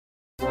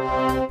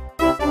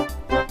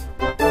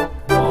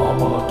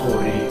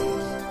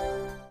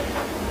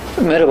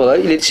Merhabalar,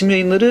 İletişim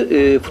Yayınları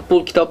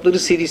futbol kitapları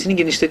serisini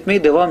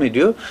genişletmeye devam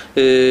ediyor.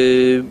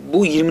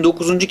 Bu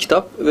 29.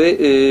 kitap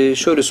ve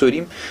şöyle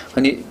söyleyeyim,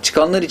 hani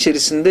çıkanlar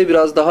içerisinde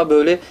biraz daha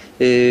böyle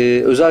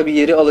özel bir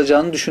yeri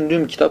alacağını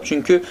düşündüğüm kitap.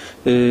 Çünkü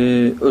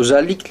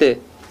özellikle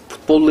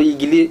futbolla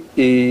ilgili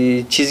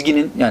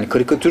çizginin, yani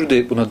karikatür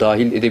de buna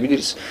dahil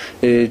edebiliriz,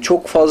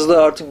 çok fazla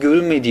artık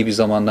görünmediği bir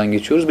zamandan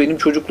geçiyoruz. Benim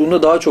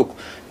çocukluğumda daha çok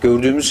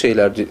gördüğümüz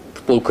şeylerdi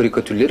futbol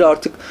karikatürleri.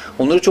 Artık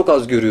onları çok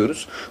az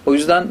görüyoruz. O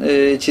yüzden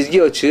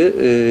çizgi açığı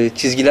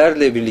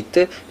çizgilerle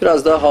birlikte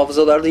biraz daha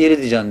hafızalarda yer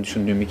edeceğini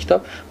düşündüğüm bir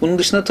kitap. Bunun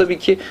dışında tabii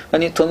ki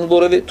hani Tanil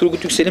Bora ve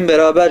Turgut Yuksel'in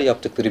beraber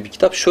yaptıkları bir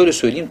kitap. Şöyle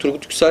söyleyeyim,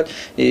 Turgut Yuksel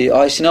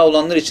aşina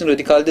olanlar için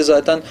Radikal'de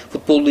zaten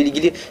futbolla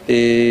ilgili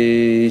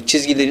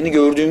çizgilerini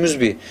gördüğümüz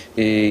bir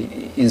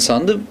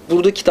insandı.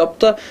 Burada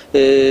kitapta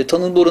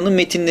Tanil Bora'nın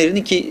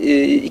metinlerini, ki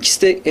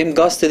ikisi de hem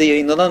gazetede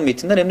yayınlanan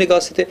metinler hem de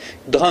gazetede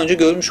daha önce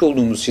görmüş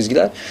olduğumuz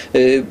çizgiler.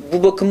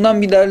 Bu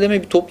bakımdan bir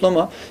derleme, bir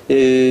toplama,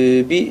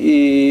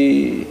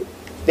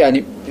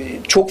 yani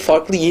çok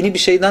farklı yeni bir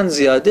şeyden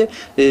ziyade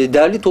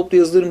derli toplu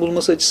yazıların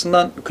bulunması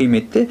açısından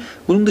kıymetli.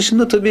 Bunun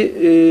dışında tabii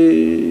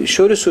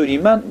şöyle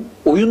söyleyeyim, ben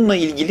oyunla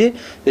ilgili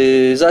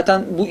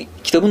zaten bu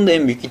kitabın da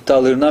en büyük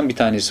iddialarından bir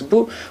tanesi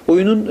bu.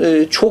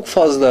 Oyunun çok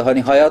fazla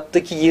hani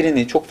hayattaki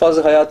yerini, çok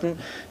fazla hayatın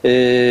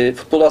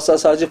futbol asla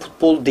sadece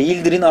futbol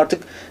değildirin artık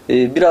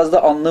biraz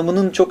da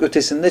anlamının çok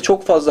ötesinde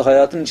çok fazla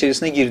hayatın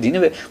içerisine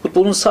girdiğini ve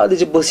futbolun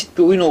sadece basit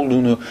bir oyun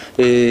olduğunu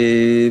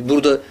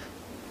burada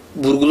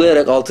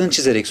vurgulayarak, altını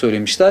çizerek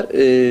söylemişler.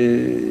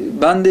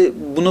 Ben de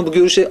bu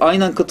görüşe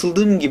aynen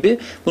katıldığım gibi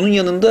bunun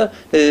yanında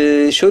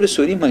şöyle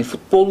söyleyeyim, hani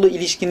futbolla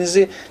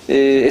ilişkinizi,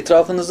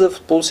 etrafınızda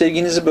futbol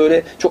sevginizi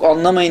böyle çok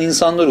anlamayan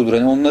insanlar olur.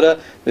 Hani onlara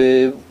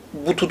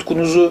bu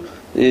tutkunuzu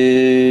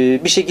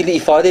bir şekilde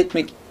ifade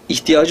etmek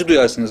ihtiyacı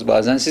duyarsınız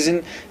bazen.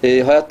 Sizin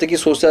hayattaki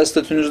sosyal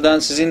statünüzden,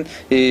 sizin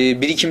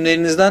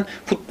birikimlerinizden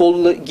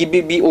futbol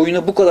gibi bir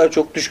oyuna bu kadar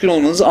çok düşkün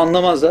olmanızı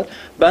anlamazlar.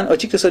 Ben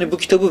açıkçası hani bu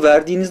kitabı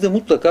verdiğinizde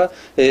mutlaka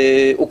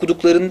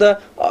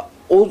okuduklarında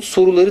o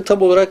soruları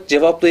tam olarak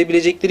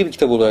cevaplayabilecekleri bir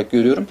kitap olarak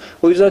görüyorum.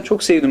 O yüzden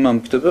çok sevdim ben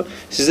bu kitabı.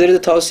 Sizlere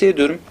de tavsiye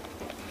ediyorum.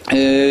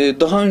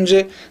 Daha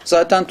önce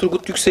zaten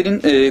Turgut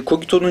Yüksel'in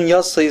Kogito'nun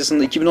yaz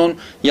sayısında, 2010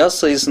 yaz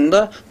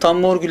sayısında Tam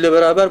Morgül'le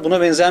beraber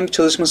buna benzeyen bir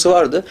çalışması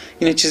vardı.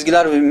 Yine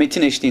çizgiler ve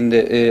metin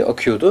eşliğinde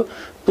akıyordu.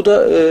 Bu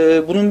da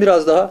bunun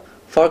biraz daha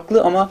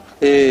farklı ama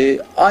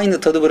aynı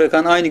tadı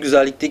bırakan, aynı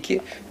güzellikteki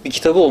bir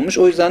kitabı olmuş.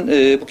 O yüzden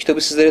bu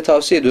kitabı sizlere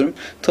tavsiye ediyorum.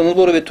 Tanil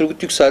Bora ve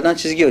Turgut Yüksel'den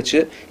Çizgi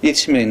Açığı,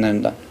 İletişim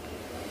Yayınları'ndan.